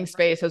That's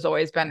space has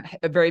always been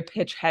a very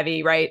pitch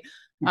heavy, right?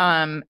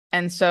 yeah,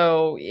 And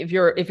so if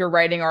you're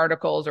writing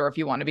articles, or if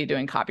you want to be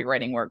doing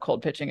copywriting work,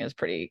 cold pitching is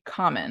pretty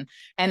common.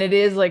 And it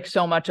is like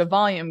so much a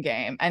volume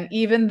game. And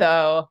even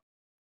though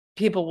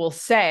people will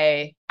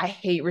say, I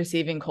hate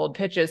receiving cold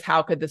pitches,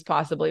 how could this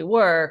possibly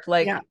work?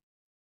 Like, yeah,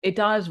 it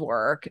does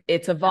work.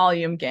 It's a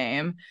volume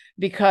game,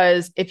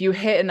 because if you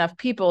hit enough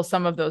people,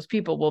 some of those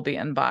people will be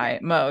in buy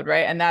mode,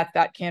 right? And that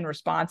canned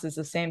response is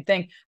the same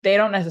thing. They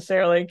don't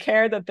necessarily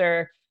care that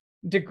they're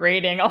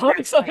degrading all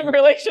these other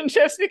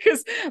relationships,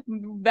 because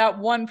that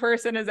one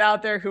person is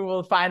out there who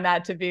will find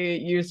that to be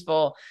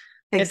useful.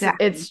 It's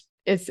exactly. it's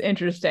it's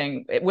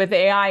interesting with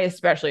AI,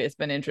 especially. It's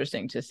been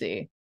interesting to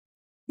see.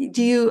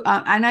 Do you?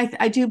 And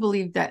I do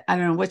believe that. I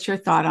don't know. What's your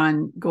thought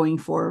on going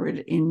forward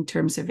in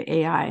terms of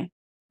AI?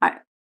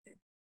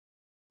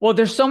 Well,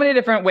 there's so many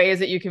different ways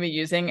that you can be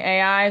using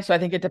AI. So I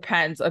think it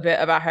depends a bit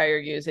about how you're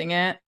using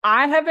it.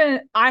 I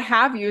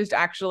have used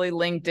actually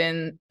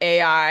LinkedIn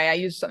AI. I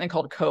use something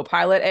called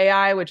Copilot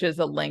AI, which is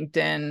a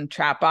LinkedIn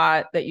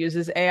chatbot that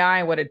uses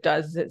AI. What it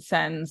does is it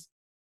sends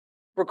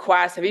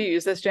requests. Have you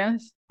used this,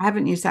 Janice? I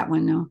haven't used that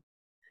one. No.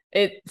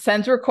 It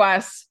sends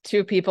requests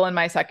to people in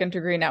my second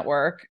degree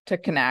network to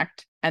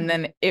connect. And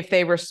then if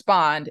they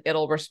respond,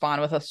 it'll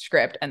respond with a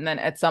script. And then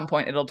at some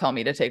point, it'll tell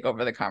me to take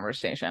over the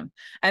conversation.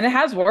 And it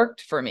has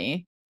worked for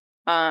me.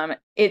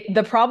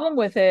 The problem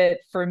with it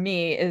for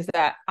me is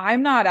that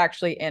I'm not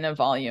actually in a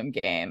volume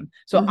game.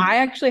 So Mhm. I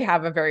actually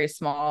have a very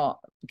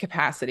small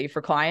capacity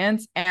for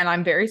clients, and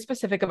I'm very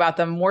specific about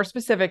them, more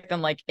specific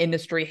than like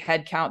industry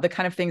headcount, the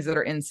kind of things that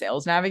are in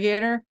Sales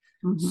Navigator.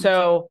 Mhm.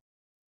 So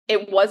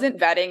it wasn't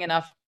vetting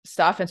enough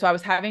stuff. And so I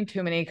was having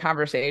too many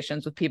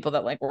conversations with people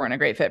that like weren't a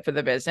great fit for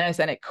the business,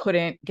 and it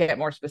couldn't get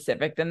more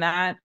specific than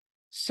that.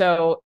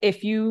 So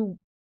if you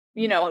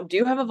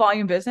do have a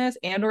volume business,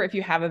 and or if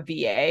you have a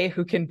VA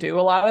who can do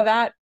a lot of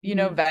that,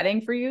 Mhm.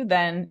 vetting for you,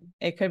 then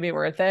it could be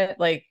worth it.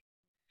 Like,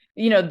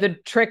 the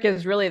trick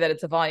is really that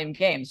it's a volume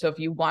game. So if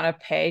you want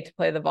to pay to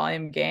play the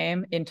volume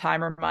game in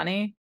time or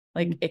money,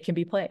 like Mhm. it can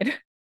be played.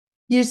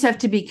 You just have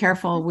to be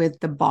careful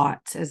with the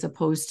bots as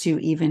opposed to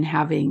even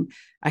having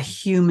a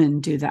human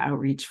do the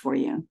outreach for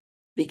you,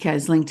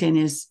 because LinkedIn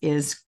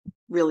is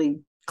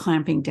really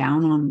clamping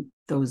down on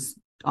those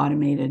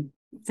automated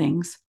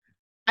things.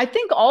 I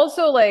think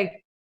also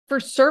like for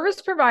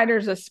service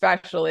providers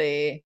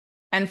especially,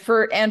 and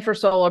for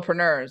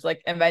solopreneurs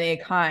like of any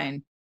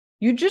kind,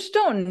 you just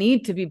don't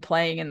need to be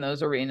playing in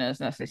those arenas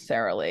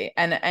necessarily.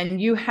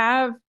 And you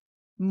have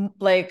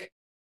like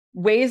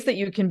ways that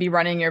you can be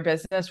running your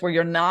business where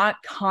you're not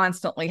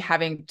constantly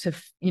having to,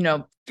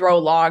 throw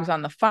logs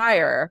on the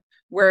fire,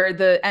 where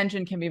the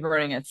engine can be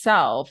burning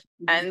itself.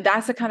 And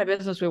that's the kind of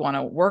business we want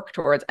to work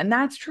towards. And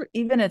that's true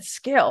even at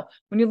scale.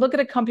 When you look at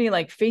a company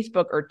like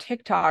Facebook or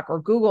TikTok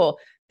or Google,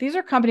 these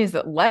are companies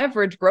that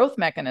leverage growth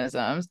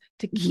mechanisms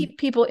to Mhm. keep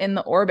people in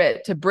the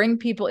orbit, to bring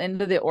people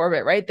into the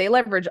orbit, right? They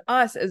leverage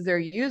us as their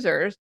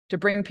users to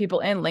bring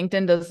people in.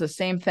 LinkedIn does the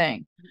same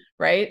thing,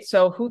 right?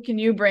 So who can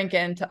you bring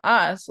into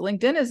us?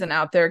 LinkedIn isn't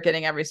out there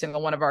getting every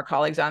single one of our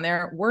colleagues on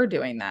there. We're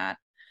doing that.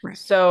 Right.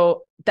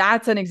 So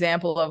that's an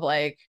example of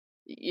like,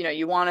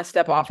 you want to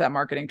step off that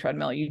marketing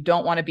treadmill. You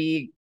don't want to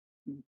be,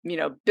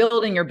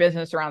 building your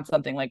business around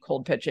something like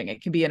cold pitching.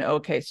 It can be an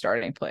okay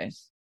starting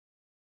place.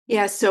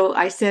 Yeah, so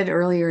I said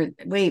earlier,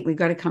 wait, we've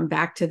got to come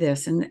back to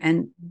this.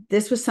 And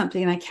this was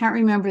something, and I can't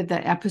remember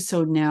the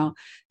episode now,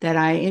 that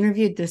I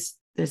interviewed this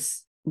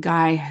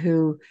guy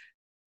who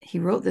he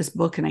wrote this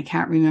book, and I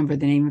can't remember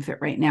the name of it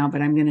right now,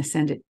 but I'm going to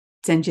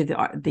send you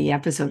the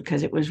episode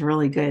because it was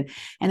really good.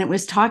 And it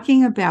was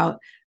talking about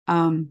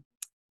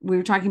we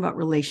were talking about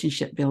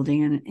relationship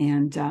building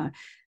and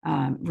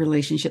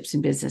relationships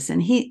in business.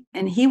 And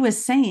he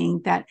was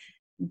saying that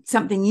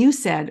something you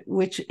said,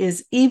 which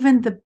is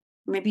even the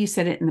maybe you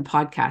said it in the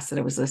podcast that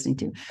I was listening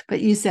to, but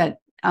you said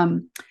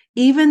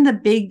even the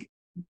big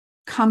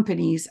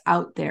companies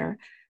out there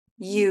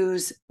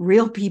use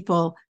real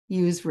people,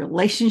 use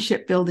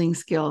relationship building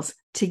skills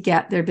to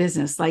get their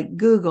business, like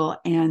Google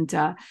and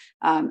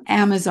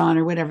Amazon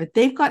or whatever.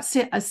 They've got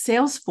a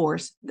sales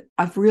force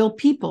of real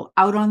people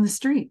out on the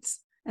streets.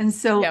 And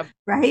so, Yep.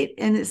 right.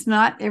 And it's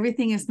not,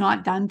 everything is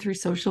not done through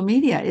social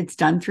media. It's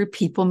done through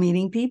people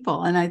meeting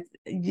people. And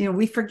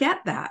we forget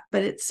that,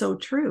 but it's so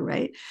true.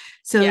 Right.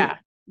 So, Yeah.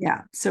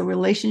 yeah. So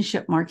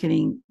relationship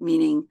marketing,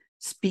 meaning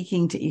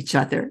speaking to each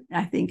other,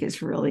 I think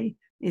is really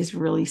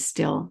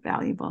still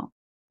valuable.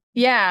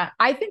 Yeah,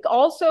 I think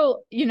also,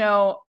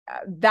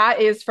 that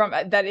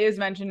is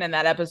mentioned in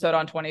that episode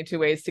on 22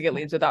 ways to get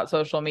leads without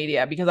social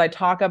media, because I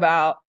talk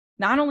about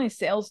not only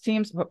sales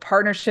teams, but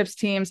partnerships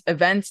teams,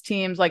 events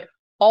teams, like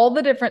all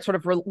the different sort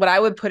of what I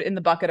would put in the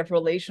bucket of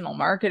relational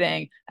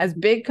marketing as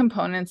big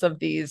components of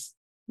these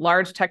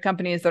large tech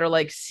companies that are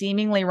like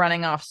seemingly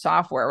running off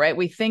software, right?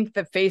 We think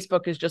that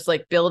Facebook is just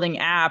like building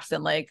apps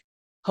and like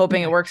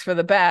hoping it Yeah. works for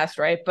the best,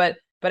 right? But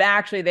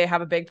actually they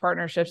have a big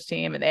partnerships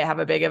team and they have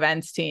a big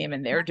events team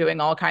and they're doing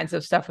all kinds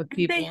of stuff with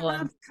They people. have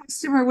And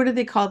customer, what do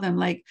they call them?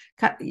 Like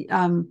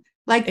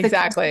the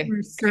exactly,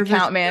 customer service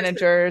account person,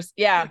 managers.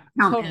 Yeah,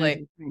 account totally.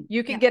 manager. Right.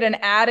 You Yeah. could get an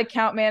ad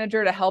account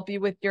manager to help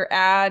you with your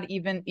ad,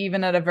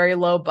 even at a very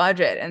low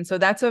budget. And so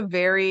that's a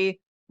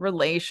very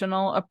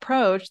relational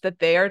approach that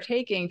they are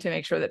taking to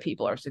make sure that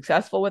people are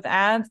successful with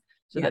ads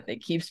so Yeah. that they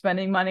keep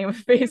spending money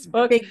with The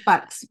Facebook. big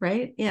bucks,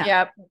 right? Yeah.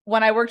 Yeah.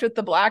 When I worked with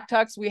the Black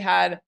Tux, we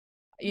had,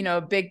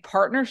 big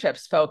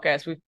partnerships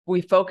focus.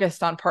 We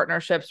focused on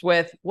partnerships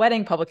with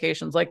wedding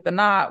publications like The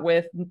Knot,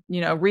 with,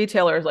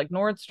 retailers like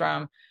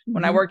Nordstrom.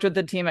 When I Mhm. worked with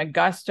the team at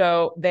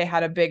Gusto, they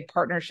had a big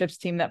partnerships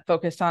team that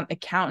focused on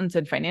accountants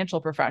and financial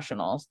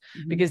professionals,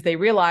 Mhm. because they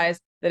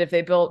realized that if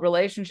they built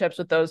relationships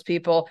with those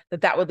people,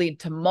 that would lead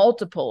to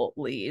multiple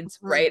leads,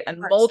 Mhm. right?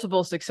 And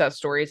multiple success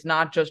stories,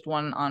 not just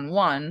one on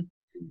one.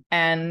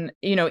 And,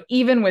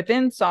 even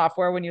within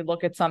software, when you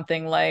look at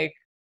something like,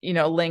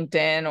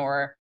 LinkedIn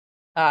or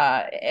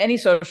any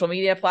social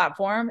media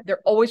platform,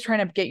 they're always trying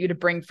to get you to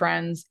bring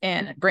friends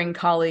in, bring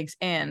colleagues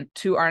in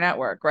to our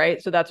network,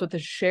 right? So that's what the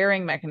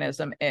sharing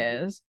mechanism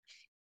is.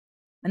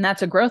 And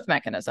that's a growth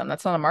mechanism.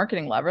 That's not a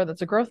marketing lever.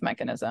 That's a growth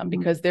mechanism, Mhm.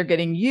 because they're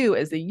getting you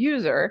as the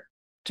user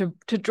to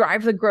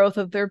drive the growth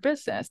of their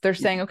business. They're Yeah.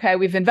 saying, okay,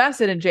 we've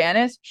invested in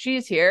Janice.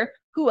 She's here.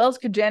 Who else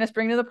could Janice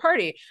bring to the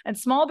party? And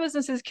small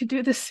businesses can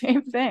do the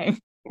same thing.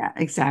 Yeah,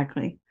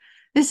 exactly.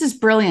 This is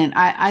brilliant.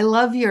 I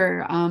love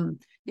your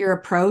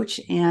approach,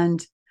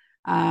 and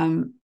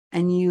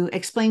and you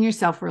explain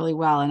yourself really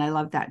well. And I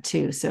love that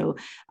too. So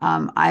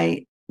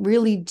I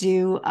really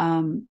do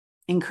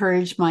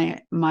encourage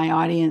my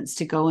audience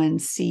to go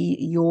and see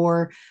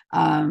your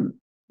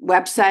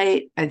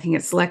website. I think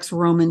it's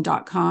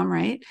lexroman.com,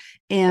 right?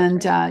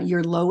 And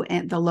your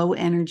the Low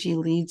Energy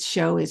Leads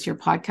show is your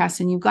podcast.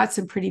 And you've got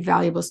some pretty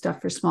valuable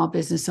stuff for small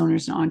business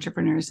owners and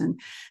entrepreneurs. And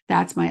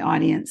that's my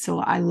audience. So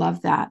I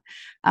love that.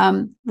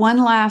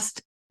 One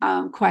last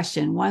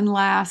question, one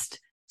last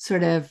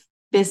sort of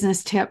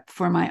business tip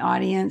for my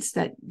audience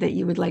that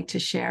you would like to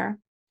share.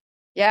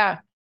 Yeah.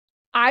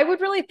 I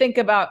would really think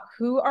about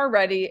who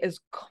already is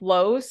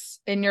close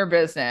in your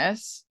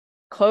business,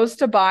 close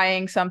to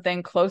buying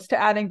something, close to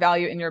adding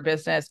value in your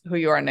business, who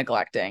you are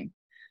neglecting.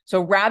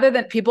 So rather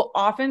than, people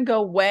often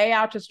go way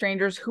out to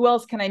strangers. Who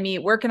else can I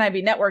meet? Where can I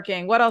be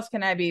networking? What else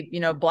can I be,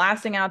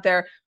 blasting out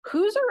there?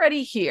 Who's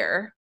already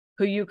here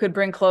who you could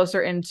bring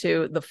closer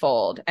into the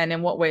fold? And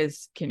in what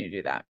ways can you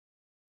do that?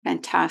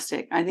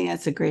 Fantastic. I think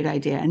that's a great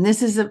idea. And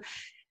this is a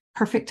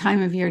perfect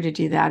time of year to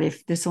do that.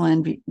 If this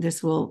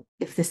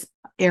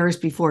airs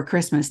before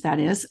Christmas, that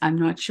is, I'm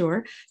not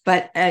sure.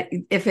 But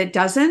if it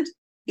doesn't,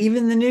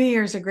 even the new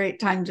year is a great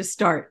time to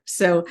start.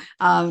 So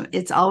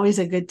it's always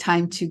a good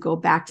time to go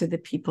back to the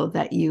people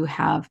that you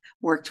have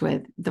worked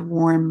with, the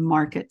warm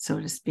market, so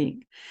to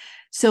speak.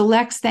 So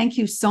Lex, thank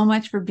you so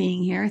much for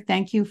being here.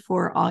 Thank you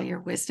for all your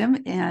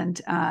wisdom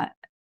and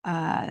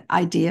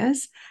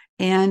ideas.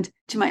 And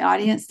to my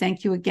audience,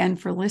 thank you again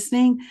for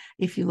listening.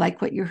 If you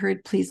like what you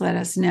heard, please let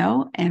us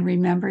know. And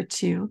remember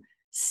to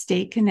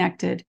stay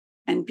connected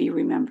and be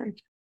remembered.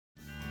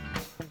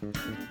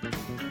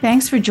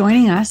 Thanks for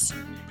joining us.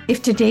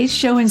 If today's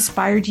show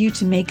inspired you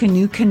to make a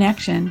new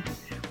connection,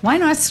 why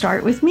not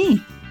start with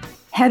me?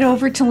 Head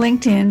over to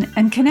LinkedIn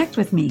and connect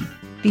with me.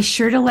 Be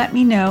sure to let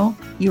me know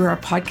you are a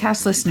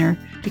podcast listener,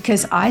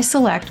 because I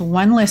select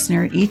one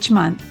listener each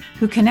month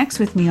who connects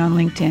with me on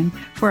LinkedIn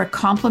for a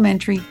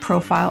complimentary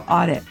profile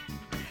audit.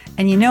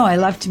 And I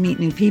love to meet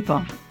new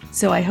people,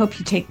 so I hope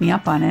you take me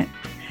up on it.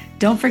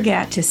 Don't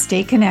forget to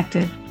stay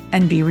connected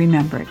and be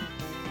remembered.